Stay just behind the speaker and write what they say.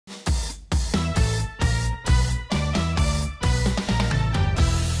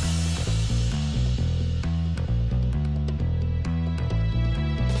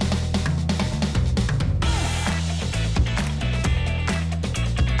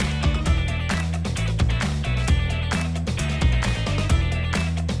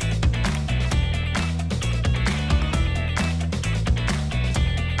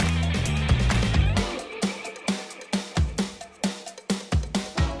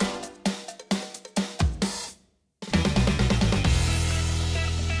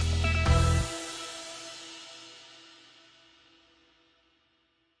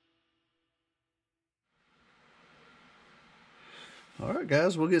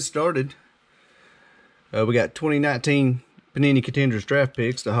guys, we'll get started. We got 2019 Panini Contenders draft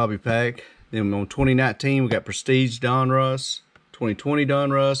picks, the hobby pack. Then on 2019, we got Prestige Donruss, 2020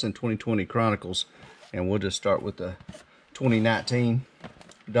 Donruss, and 2020 Chronicles. And we'll just start with the 2019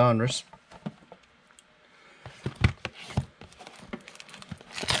 Donruss.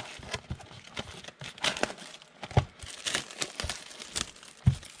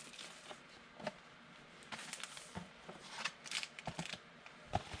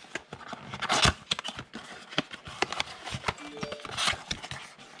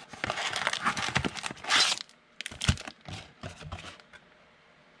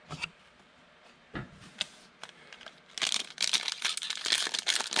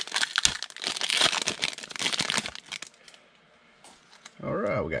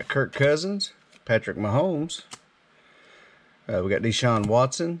 Alright, we got Kirk Cousins, Patrick Mahomes. We got Deshaun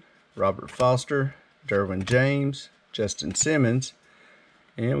Watson, Robert Foster, Derwin James, Justin Simmons.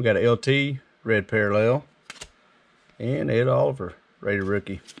 And we got a LT, red parallel. And Ed Oliver, rated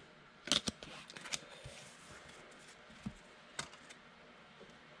rookie.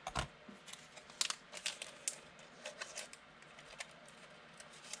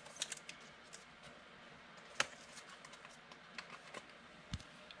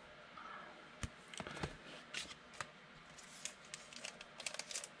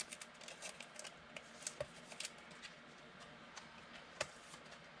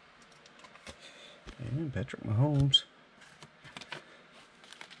 And Patrick Mahomes.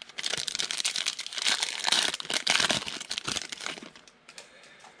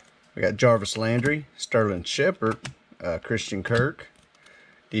 We got Jarvis Landry, Sterling Shepard, Christian Kirk,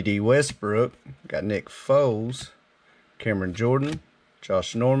 D.D. Westbrook, got Nick Foles, Cameron Jordan,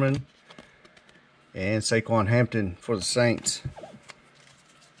 Josh Norman, and Saquon Hampton for the Saints.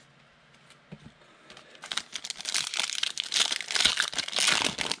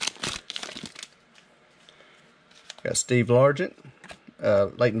 Got Steve Largent,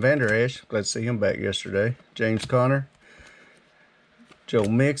 Leighton Vander Esch, glad to see him back yesterday. James Conner, Joe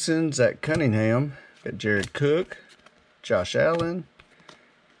Mixon, Zach Cunningham, got Jared Cook, Josh Allen,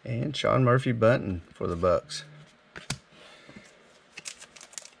 and Sean Murphy Bunting for the Bucks.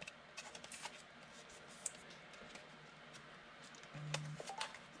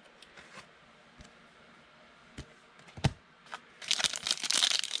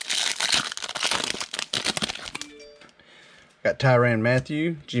 Got Tyrann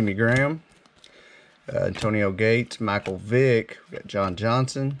Mathieu, Jimmy Graham, Antonio Gates, Michael Vick. We got John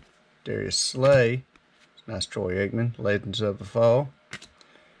Johnson, Darius Slay, nice Troy Aikman, Legends of the Fall,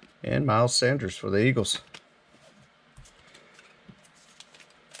 and Miles Sanders for the Eagles.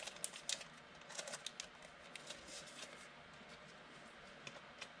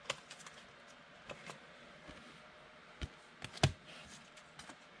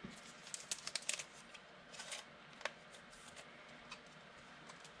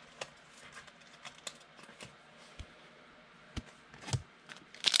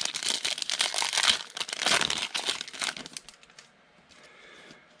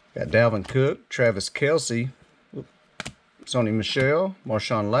 Got Dalvin Cook, Travis Kelce, Sony Michel,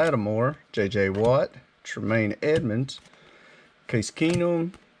 Marshawn Lattimore, J.J. Watt, Tremaine Edmonds, Case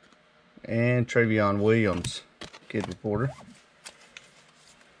Keenum, and Travion Williams, Kid Reporter.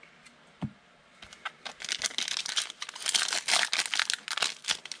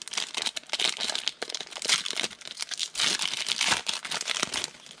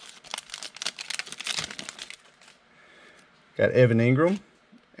 Got Evan Ingram,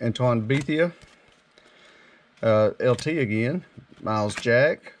 Antoine Bethea, LT again, Miles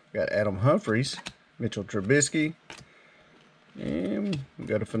Jack, got Adam Humphries, Mitchell Trubisky, and we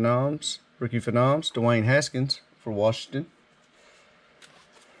got a Phenoms, rookie Phenoms, Dwayne Haskins for Washington.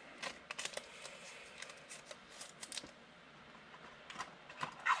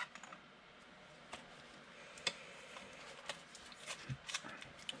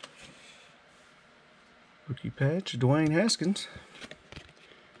 Rookie patch, Dwayne Haskins.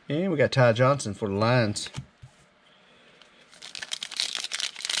 And we got Ty Johnson for the Lions.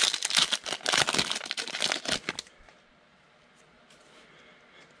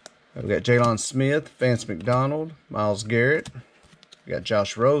 We got Jalen Smith, Vance McDonald, Myles Garrett. We got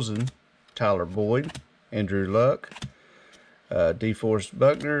Josh Rosen, Tyler Boyd, Andrew Luck, DeForest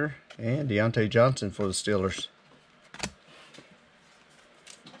Buckner, and Deontay Johnson for the Steelers.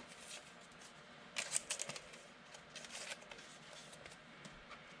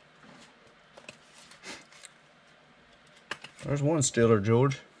 There's one Steeler,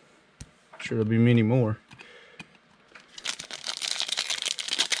 George. Sure there'll be many more.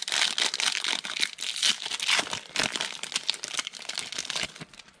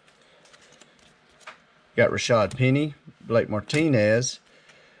 Got Rashad Penny, Blake Martinez.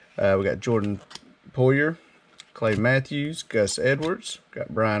 We got Jordan Poyer, Clay Matthews, Gus Edwards. Got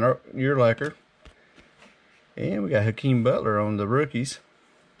Brian Urlacher. And we got Hakeem Butler on the rookies.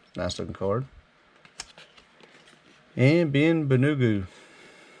 Nice looking card. And Ben Benugu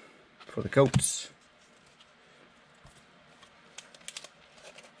for the Colts.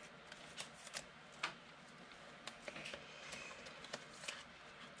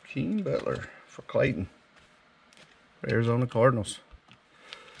 Hakeem Butler for Clayton. Arizona Cardinals.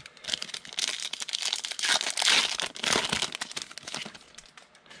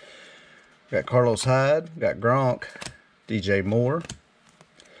 Got Carlos Hyde, got Gronk, DJ Moore,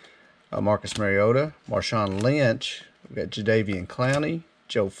 Marcus Mariota, Marshawn Lynch. We got Jadeveon Clowney,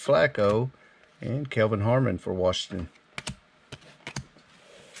 Joe Flacco, and Kelvin Harmon for Washington.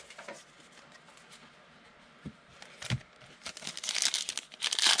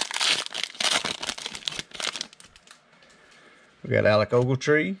 We got Alec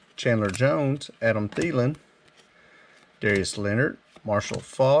Ogletree, Chandler Jones, Adam Thielen, Darius Leonard, Marshall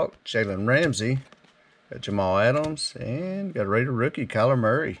Faulk, Jalen Ramsey, got Jamal Adams, and got a Raider rookie, Kyler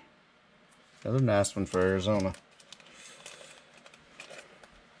Murray. Another nice one for Arizona.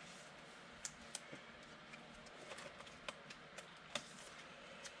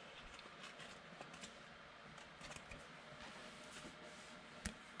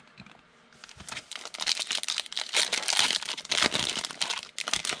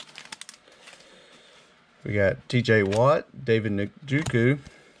 We got TJ Watt, David Njoku,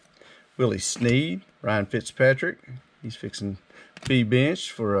 Willie Snead, Ryan Fitzpatrick. He's fixing to be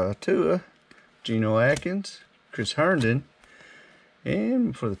benched for Tua, Geno Atkins, Chris Herndon.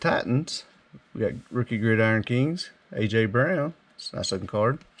 And for the Titans, we got rookie Gridiron Kings, A.J. Brown. It's a nice looking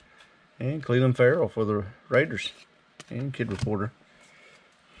card. And Cleveland Farrell for the Raiders. And Kid Reporter.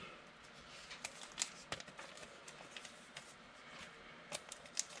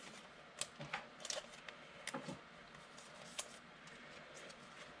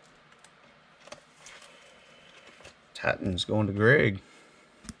 Titans going to Greg.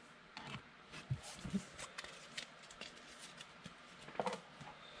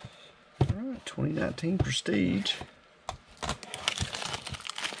 All right, 2019 Prestige.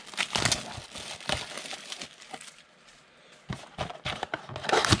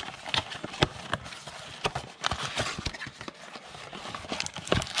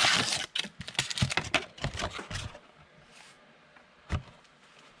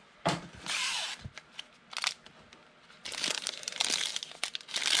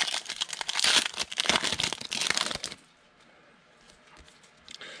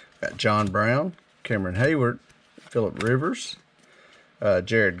 Got John Brown, Cameron Hayward, Phillip Rivers,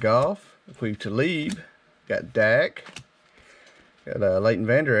 Jared Goff, Aqib Talib, got Dak, got Leighton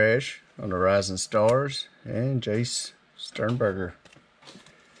Vander Esch on the Rising Stars, and Jace Sternberger.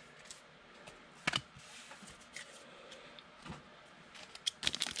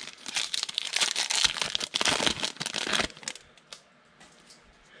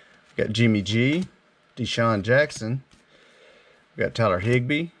 Got Jimmy G, Deshaun Jackson, we got Tyler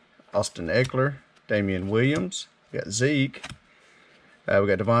Higbee, Austin Eckler, Damian Williams, we got Zeke, we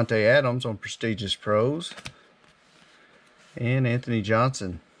got Devontae Adams on Prestigious Pros, and Anthony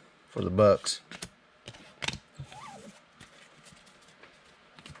Johnson for the Bucks.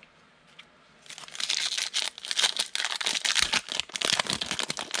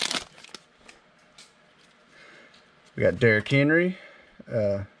 We got Derrick Henry,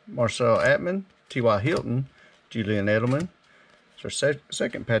 Marcel Atman, T.Y. Hilton, Julian Edelman. It's our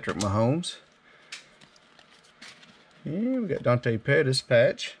second Patrick Mahomes. And we got Dante Pettis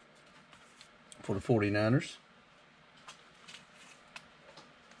patch for the 49ers.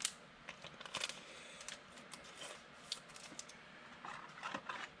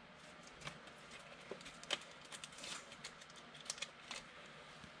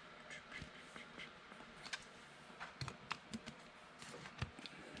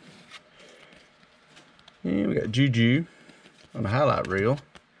 And we got Juju on the highlight reel,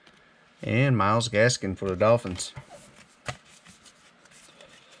 and Myles Gaskin for the Dolphins.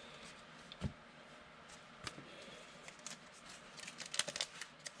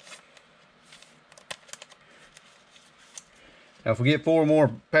 Now, if we get 4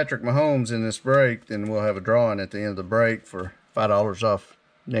 more Patrick Mahomes in this break, then we'll have a drawing at the end of the break for $5 off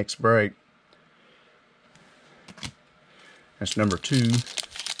next break. That's number 2.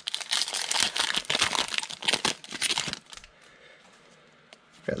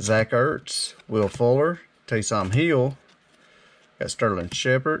 Got Zach Ertz, Will Fuller, Taysom Hill. Got Sterling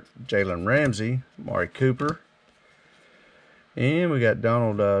Shepard, Jalen Ramsey, Amari Cooper. And we got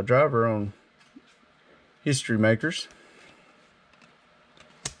Donald Driver on history makers.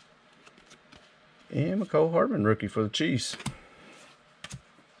 And McCole Hardman, rookie for the Chiefs.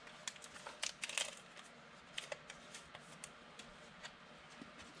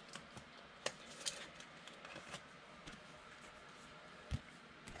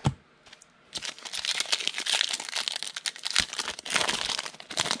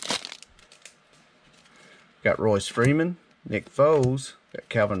 Got Royce Freeman, Nick Foles, got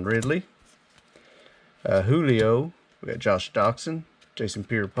Calvin Ridley, Julio, we got Josh Doxson, Jason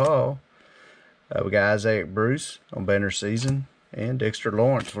Pierre-Paul, we got Isaiah Bruce on banner season, and Dexter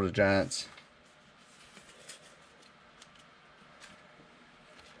Lawrence for the Giants.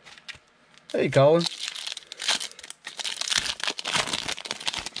 Hey, Colin.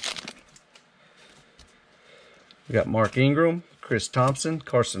 We got Mark Ingram, Chris Thompson,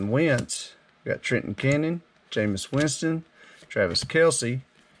 Carson Wentz, we got Trenton Cannon, Jameis Winston, Travis Kelce.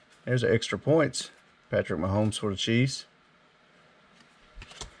 There's the extra points. Patrick Mahomes for the Chiefs.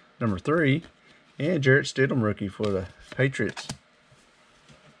 Number 3. And Jarrett Stidham, rookie for the Patriots.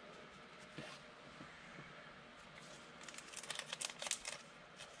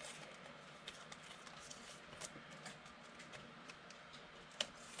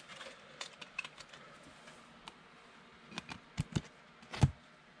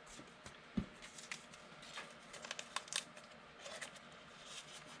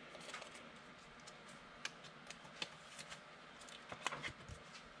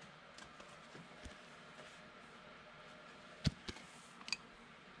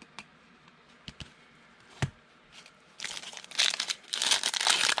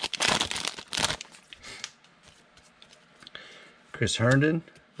 Chris Herndon,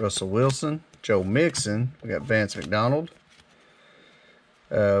 Russell Wilson, Joe Mixon. We got Vance McDonald.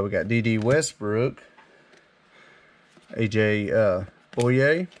 We got D.D. Westbrook, A.J.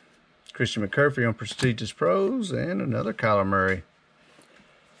 Boye, Christian McCaffrey on Prestigious Pros, and another Kyler Murray.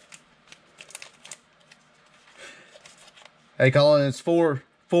 Hey, Colin, it's four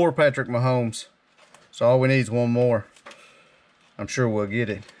Patrick Mahomes. So all we need is one more. I'm sure we'll get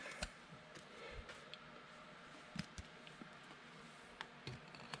it.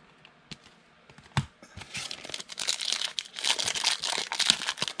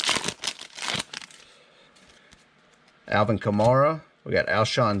 Alvin Kamara, we got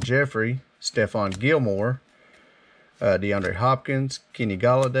Alshon Jeffrey, Stephon Gilmore, DeAndre Hopkins, Kenny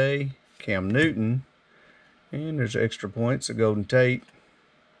Golladay, Cam Newton, and there's extra points of Golden Tate,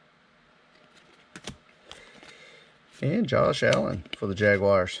 and Josh Allen for the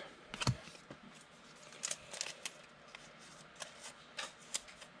Jaguars.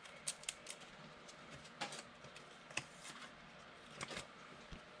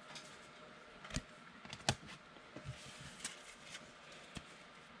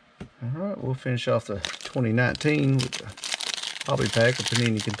 Alright, we'll finish off the 2019 with the hobby pack of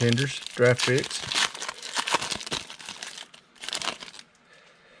Panini Contenders draft picks.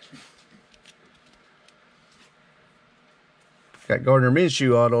 Got Gardner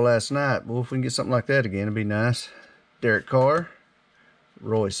Minshew auto last night. Well, if we can get something like that again, it'd be nice. Derek Carr,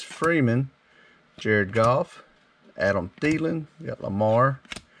 Royce Freeman, Jared Goff, Adam Thielen, we got Lamar,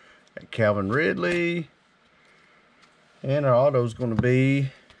 got Calvin Ridley, and our auto is going to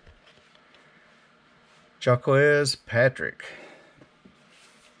be Jaquez Patrick.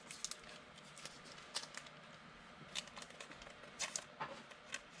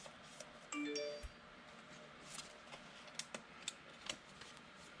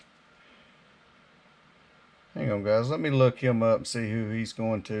 Hang on, guys. Let me look him up and see who he's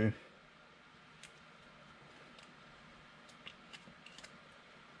going to.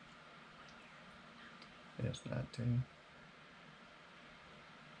 Yes, 19.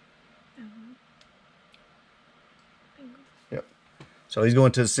 Yep. So he's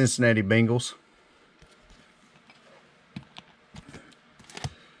going to the Cincinnati Bengals.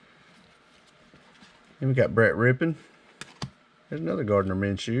 Then we got Brett Rippon. There's another Gardner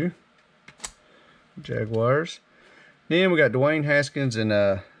Minshew. Jaguars. Then we got Dwayne Haskins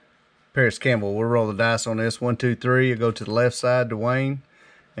and Paris Campbell. We'll roll the dice on this. 1, 2, 3. It'll go to the left side, Dwayne.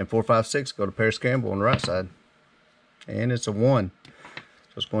 And 4, 5, 6 go to Paris Campbell on the right side. And it's a 1. So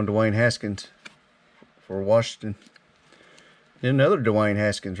it's going to Dwayne Haskins for Washington. Then another Dwayne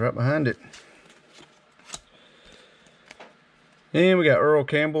Haskins right behind it. And we got Earl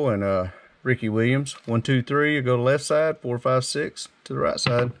Campbell and Ricky Williams. 1, 2, 3 will go to the left side. 4, 5, 6 to the right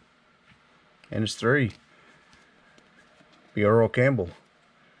side. And it's 3. Be Earl Campbell.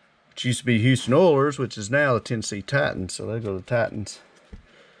 Which used to be Houston Oilers, which is now the Tennessee Titans. So they go to the Titans.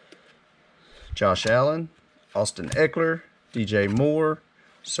 Josh Allen, Austin Eckler, DJ Moore,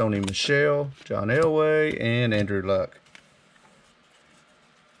 Sony Michel, John Elway, and Andrew Luck.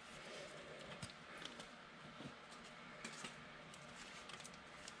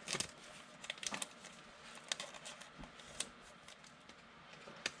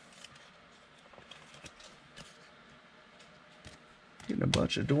 Getting a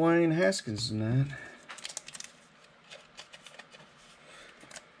bunch of Dwayne Haskins tonight.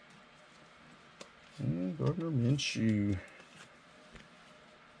 And Gardner Minshew.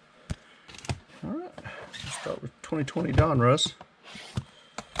 Alright, let's start with 2020 Donruss.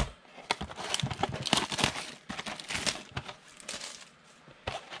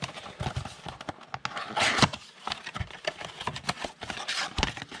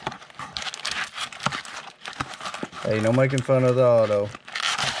 Hey, no making fun of the auto.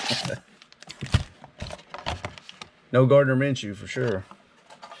 No Gardner Minshew for sure.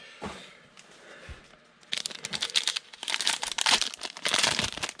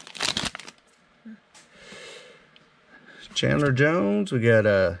 Chandler Jones, we got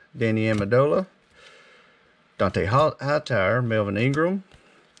Danny Amendola, Dante Hightower, Melvin Ingram.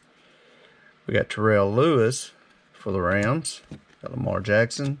 We got Terrell Lewis for the Rams, got Lamar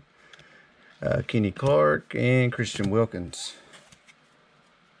Jackson, Kenny Clark, and Christian Wilkins.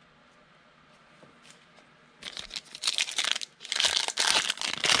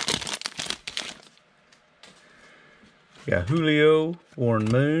 We got Julio, Warren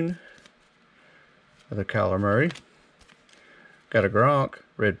Moon, another Kyler Murray. Got a Gronk,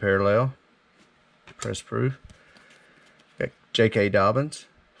 red parallel, press proof. Got J.K. Dobbins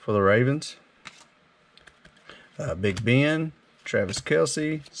for the Ravens. Big Ben, Travis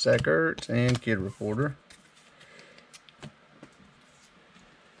Kelce, Zach Ertz, and Kid Reporter.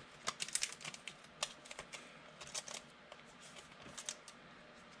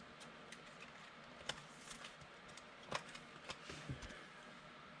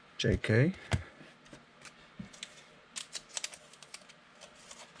 J.K.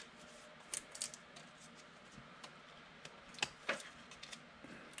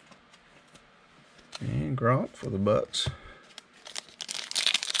 And Gronk for the Bucks.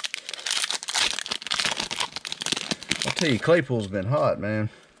 I'll tell you, Claypool's been hot, man.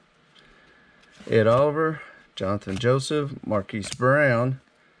 Ed Oliver, Jonathan Joseph, Marquise Brown,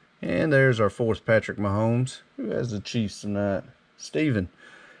 and there's our fourth Patrick Mahomes. Who has the Chiefs tonight? Steven.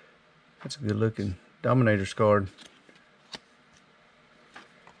 That's a good looking Dominators card.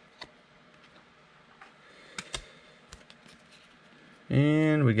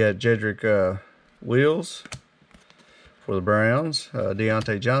 And we got Jedrick Wills for the Browns,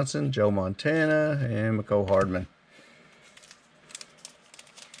 Deontay Johnson, Joe Montana, and McCole Hardman.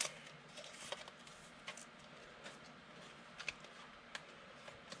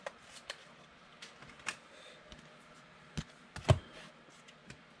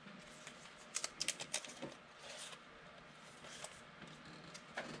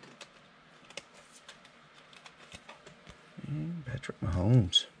 And Patrick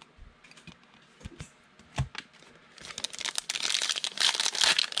Mahomes.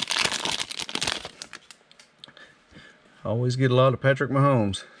 Always get a lot of Patrick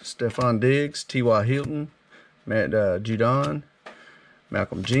Mahomes. Stephon Diggs, T.Y. Hilton, Matt Judon,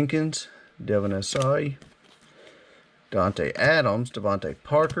 Malcolm Jenkins, Devin Asai, Dante Adams, Devontae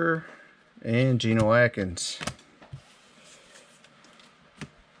Parker, and Geno Atkins.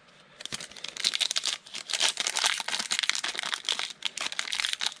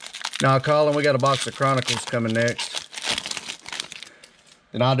 Now, Colin, we got a box of Chronicles coming next.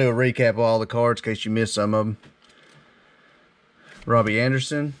 And I'll do a recap of all the cards in case you missed some of them. Robbie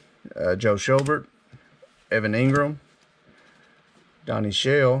Anderson, Joe Schobert, Evan Ingram, Donnie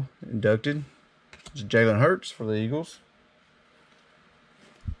Shell, inducted. Jalen Hurts for the Eagles.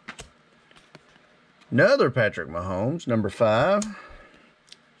 Another Patrick Mahomes, number 5.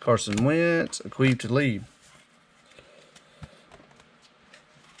 Carson Wentz, Aqib Talib.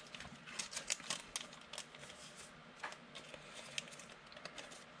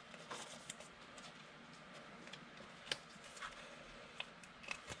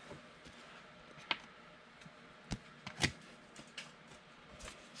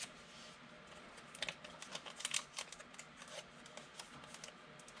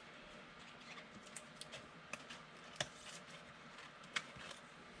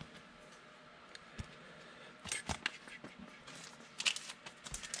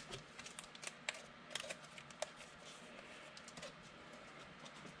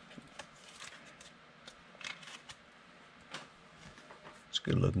 It's a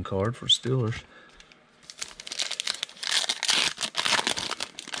good looking card for Steelers.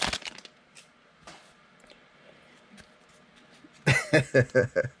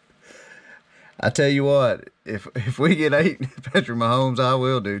 I tell you what, if we get 8 Patrick Mahomes, I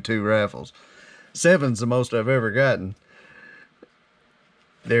will do 2 raffles. 7's the most I've ever gotten.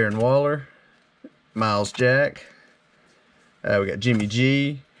 Darren Waller, Miles Jack. We got Jimmy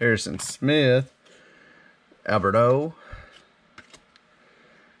G, Harrison Smith, Albert O,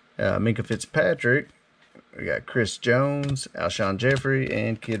 Minka Fitzpatrick. We got Chris Jones, Alshon Jeffrey,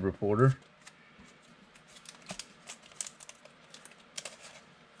 and Kid Reporter.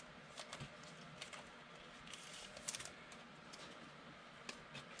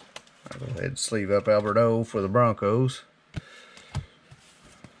 I'll go ahead and sleeve up Albert O for the Broncos.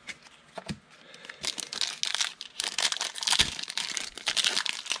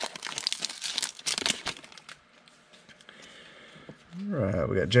 Alright,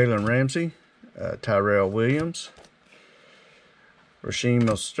 we got Jalen Ramsey, Tyrell Williams, Rasheem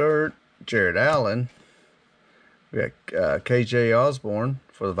Mostert, Jared Allen. We got KJ Osborne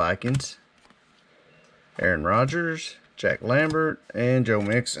for the Vikings, Aaron Rodgers, Jack Lambert, and Joe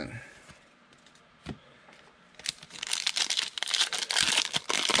Mixon.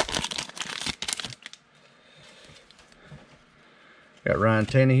 Got Ryan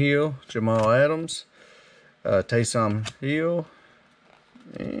Tannehill, Jamal Adams, Taysom Hill,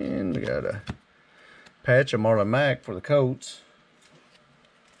 and we got a patch of Marlon Mack for the Colts.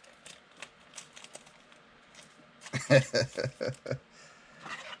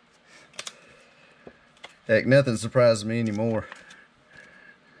 Heck, nothing surprises me anymore.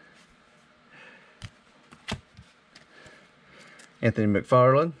 Anthony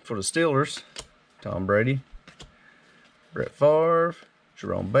McFarland for the Steelers, Tom Brady, Brett Favre,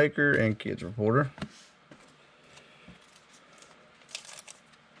 Jerome Baker, and Kids Reporter.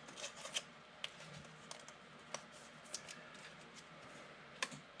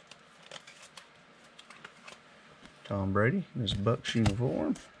 Tom Brady in his Bucs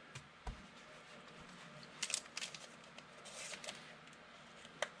uniform.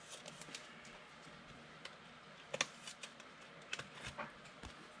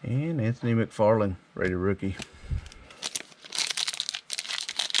 And Anthony McFarland, rated rookie.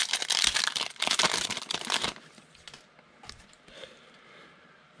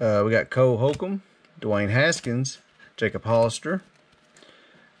 We got Cole Holcomb, Dwayne Haskins, Jacob Hollister.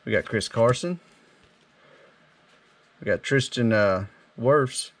 We got Chris Carson. We got Tristan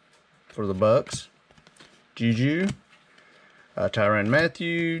Wirfs for the Bucks. Juju, Tyrann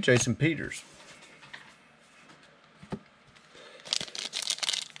Mathieu, Jason Peters.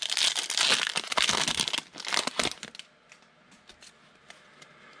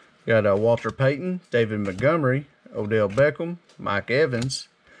 Got Walter Payton, David Montgomery, Odell Beckham, Mike Evans,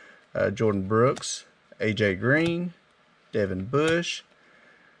 Jordan Brooks, AJ Green, Devin Bush,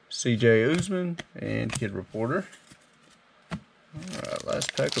 CJ Uzman, and Kid Reporter. Alright,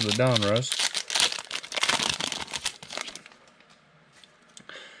 last pack of the Donruss.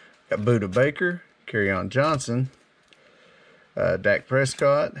 Got Buda Baker, Kerryon Johnson, Dak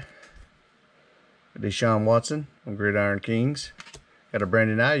Prescott, Deshaun Watson on Gridiron Kings. Got a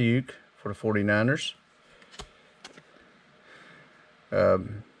Brandon Ayuk for the 49ers.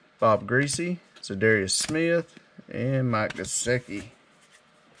 Bob Greasy, Zadarius Smith, and Mike Gesicki.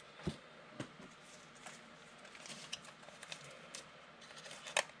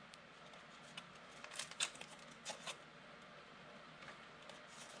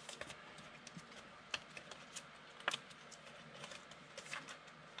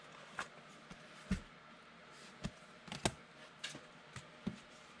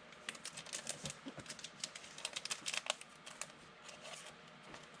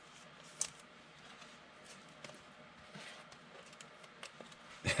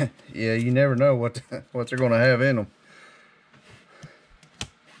 Yeah, you never know what they're going to have in them.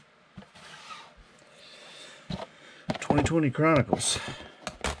 '20 Chronicles.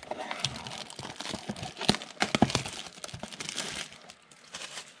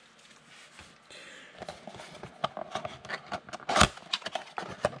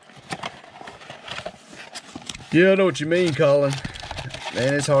 Yeah, I know what you mean, Colin.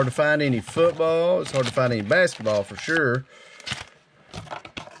 Man, it's hard to find any football. It's hard to find any basketball for sure.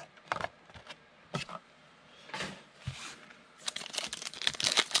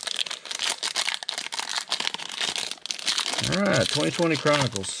 All right, 2020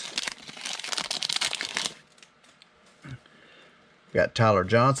 Chronicles. Got Tyler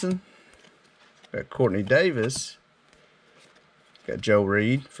Johnson. Got Courtney Davis. Got Joe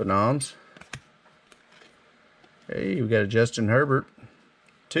Reed, Phenoms. Hey, we got a Justin Herbert.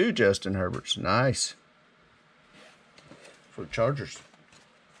 2 Justin Herberts. Nice. For the Chargers.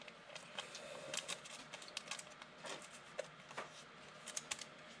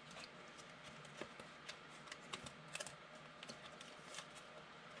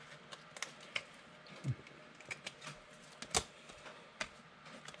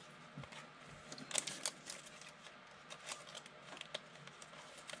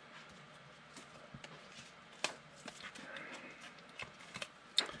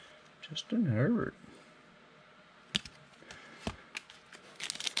 Justin Herbert.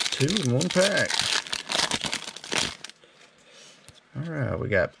 2 in 1 pack. Alright, we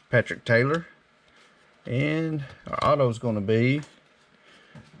got Patrick Taylor. And our auto is going to be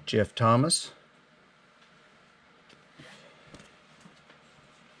Jeff Thomas.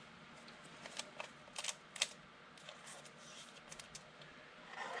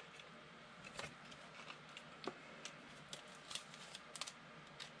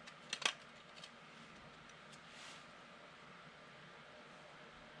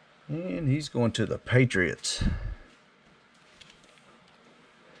 And he's going to the Patriots.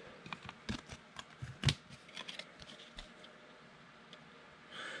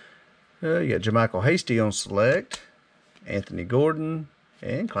 You got Jermichael Hasty on select, Anthony Gordon,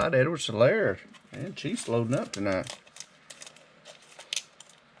 and Clyde Edwards-Helaire. And Chiefs loading up tonight.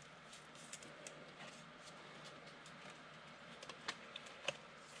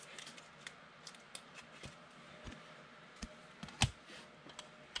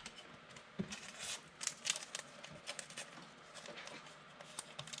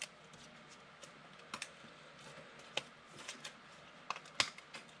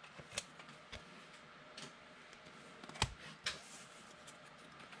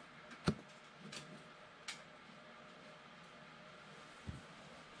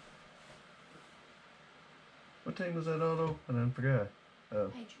 What team was that auto? I didn't forget.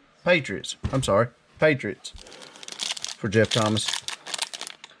 Patriots. I'm sorry. Patriots. For Jeff Thomas.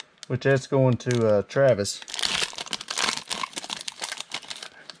 Which that's going to Travis.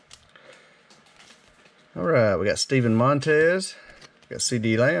 Alright, we got Steven Montez. We got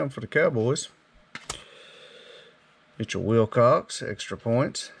C.D. Lamb for the Cowboys. Mitchell Wilcox, extra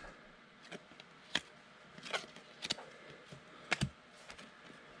points.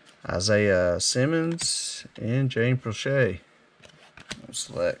 Isaiah Simmons and James Prochet.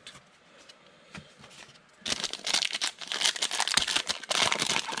 Select.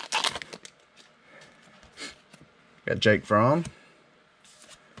 Got Jake Fromm.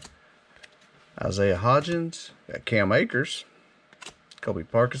 Isaiah Hodgins. Got Cam Akers. Kobe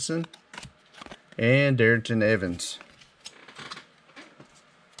Parkinson. And Darrington Evans.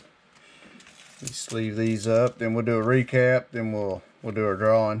 Let's sleeve these up, then we'll do a recap, then we'll do our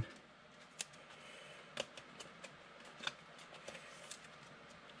drawing.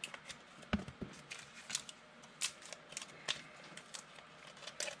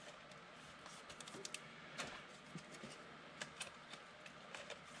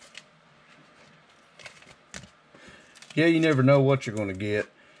 Yeah, you never know what you're going to get.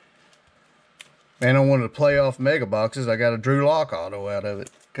 Man, on one of the playoff mega boxes, I got a Drew Lock auto out of it.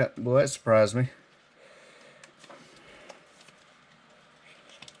 Well, that surprised me.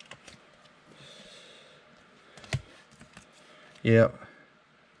 Yep.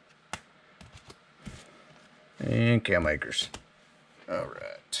 And Cam Akers. All right.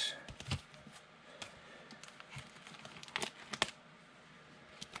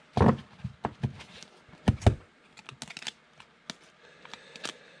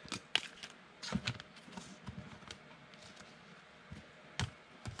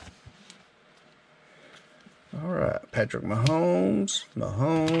 Patrick Mahomes,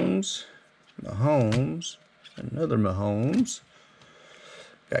 another Mahomes.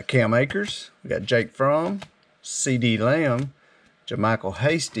 Got Cam Akers, we got Jake Fromm, C.D. Lamb, Jermichael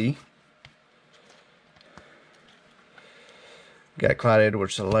Hasty. We got Clyde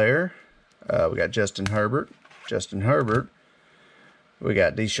Edwards-Helaire. We got Justin Herbert. We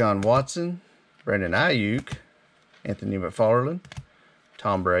got Deshaun Watson, Brandon Ayuk, Anthony McFarland,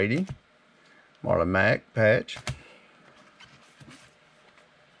 Tom Brady, Marlon Mack, patch.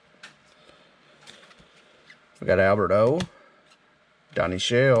 We got Albert O, Donnie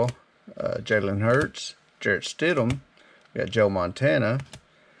Shell, Jalen Hurts, Jarrett Stidham. We got Joe Montana.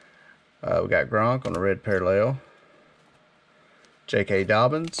 We got Gronk on the red parallel. J.K.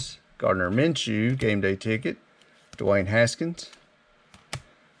 Dobbins, Gardner Minshew, game day ticket. Dwayne Haskins.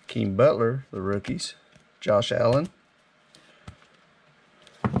 Keem Butler, the rookies. Josh Allen.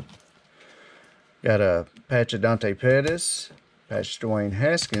 Got a patch of Dante Pettis, patch Dwayne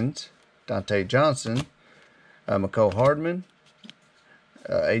Haskins, Dante Johnson, McCole Hardman,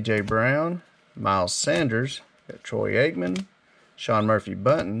 A.J. Brown, Miles Sanders, got Troy Aikman, Sean Murphy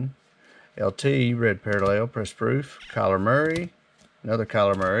Bunton, LT, red parallel, press proof, Kyler Murray, another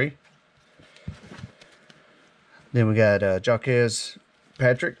Kyler Murray. Then we got Jaquez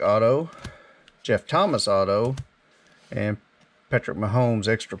Patrick auto, Jeff Thomas auto, and Patrick Mahomes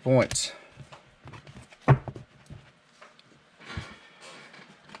extra points.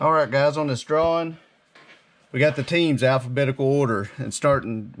 Alright guys, on this drawing, We got the teams alphabetical order, and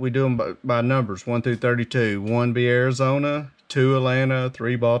starting, we do them by numbers, 1 through 32. 1 be Arizona, 2 Atlanta,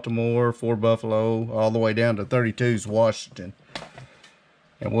 3 Baltimore, 4 Buffalo, all the way down to 32 is Washington.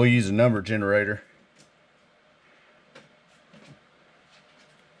 And we'll use a number generator.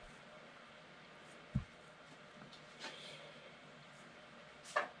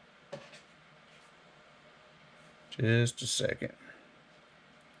 Just a second.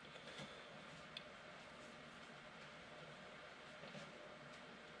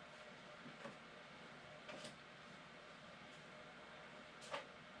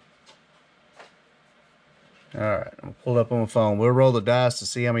 Alright, I'm going to pull it up on my phone. We'll roll the dice to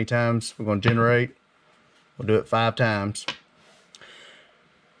see how many times we're going to generate. We'll do it 5 times.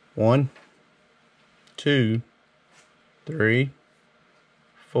 1, 2, 3,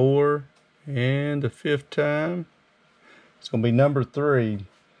 4, and the 5th time. It's going to be number 3.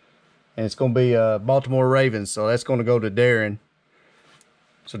 And it's going to be Baltimore Ravens. So that's going to go to Darren.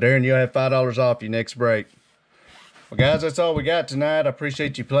 So Darren, you'll have $5 off your next break. Well, guys, that's all we got tonight. I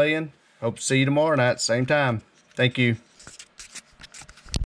appreciate you playing. Hope to see you tomorrow night, same time. Thank you.